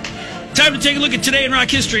Time to take a look at Today in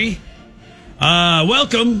Rock History.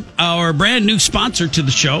 Welcome our brand new sponsor to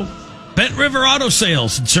the show, Bent River Auto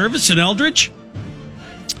Sales and Service in Eldridge.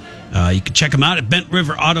 You can check them out at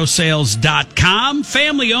BentRiverAutoSales.com.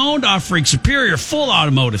 Family owned, offering superior full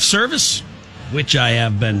automotive service, which I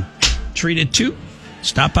have been treated to.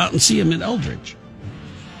 Stop out and see them in Eldridge.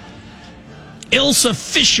 Ilsa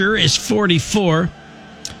Fisher is 44.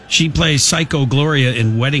 She plays Psycho Gloria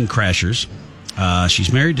in Wedding Crashers.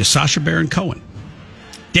 She's married to Sacha Baron Cohen.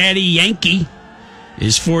 Daddy Yankee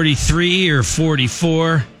is 43 or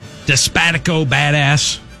 44. Despatico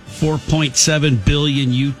badass. 4.7 billion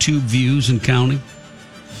YouTube views and counting.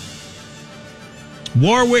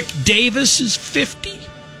 Warwick Davis is 50.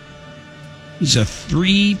 He's a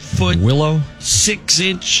 3-foot Willow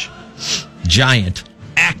 6-inch giant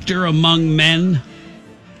actor among men.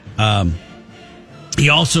 He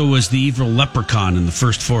also was the evil leprechaun in the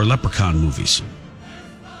first 4 Leprechaun movies.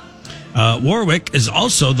 Warwick is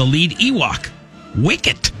also the lead Ewok,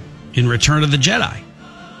 Wicket, in Return of the Jedi.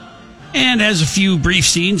 And has a few brief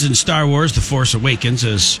scenes in Star Wars The Force Awakens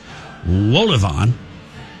as Wolavan.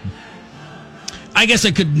 I guess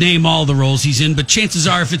I could name all the roles he's in, but chances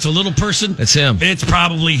are if it's a little person, it's him. It's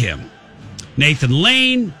probably him. Nathan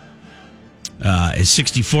Lane is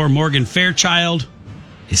 64. Morgan Fairchild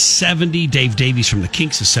is 70. Dave Davies from the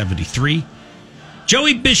Kinks is 73.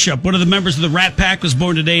 Joey Bishop, one of the members of the Rat Pack, was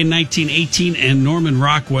born today in 1918, and Norman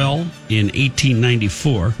Rockwell in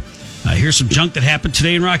 1894. Here's some junk that happened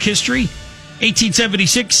today in rock history.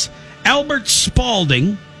 1876, Albert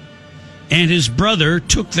Spaulding and his brother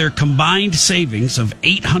took their combined savings of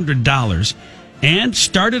 $800 and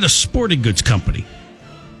started a sporting goods company.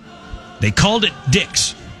 They called it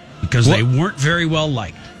Dick's because they weren't very well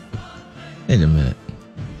liked. Wait a minute.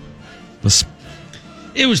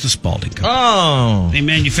 It was the Spaulding Company. Oh. They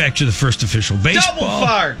manufactured the first official baseball, Double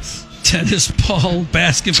farts, tennis ball,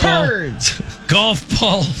 basketball, turds, golf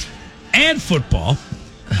ball, and football.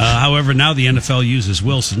 However, now the NFL uses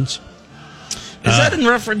Wilson's. Is that in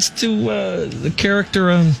reference to the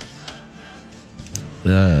character on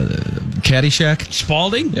Caddyshack?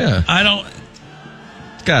 Spaulding? Yeah. I don't...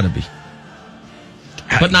 It's got to be.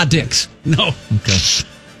 But not Dick's. No. Okay.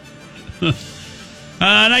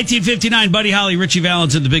 1959, Buddy Holly, Richie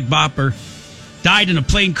Valens, and the Big Bopper died in a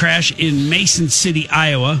plane crash in Mason City,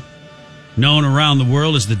 Iowa, known around the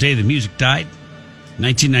world as the day the music died.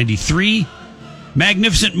 1993,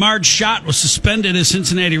 Magnificent Marge Schott was suspended as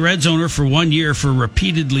Cincinnati Reds owner for 1 year for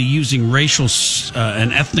repeatedly using racial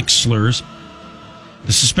and ethnic slurs.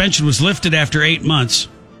 The suspension was lifted after 8 months.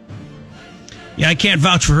 Yeah, I can't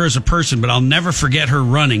vouch for her as a person, but I'll never forget her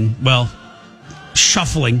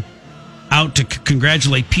shuffling out to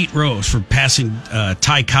congratulate Pete Rose for passing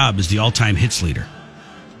Ty Cobb as the all-time hits leader.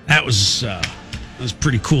 That was a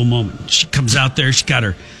pretty cool moment. She comes out there. She's got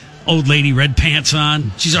her old lady red pants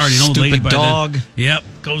on. She's already an old lady by dog. then. Yep.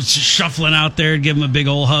 Goes shuffling out there to give him a big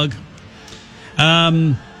old hug.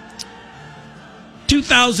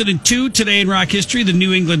 2002, today in rock history, the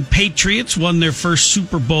New England Patriots won their first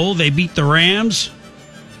Super Bowl. They beat the Rams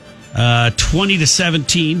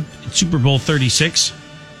 20-17 in Super Bowl 36.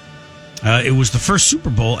 It was the first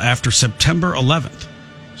Super Bowl after September 11th.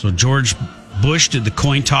 So George Bush did the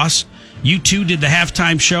coin toss. U2 did the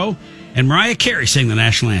halftime show. And Mariah Carey sang the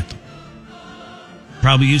national anthem.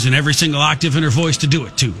 Probably using every single octave in her voice to do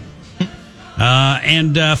it, too.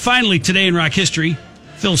 And finally, today in rock history,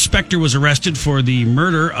 Phil Spector was arrested for the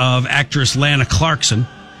murder of actress Lana Clarkson.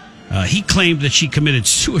 He claimed that she committed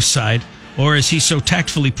suicide, or as he so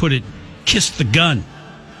tactfully put it, kissed the gun.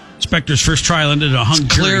 Spector's first trial ended in a hung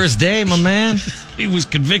jury. Clear as day, my man. He was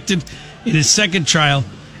convicted in his second trial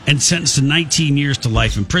and sentenced to 19 years to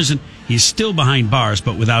life in prison. He's still behind bars,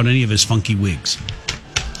 but without any of his funky wigs.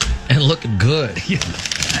 And looking good. Yeah.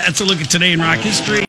 That's a look at today in rock history.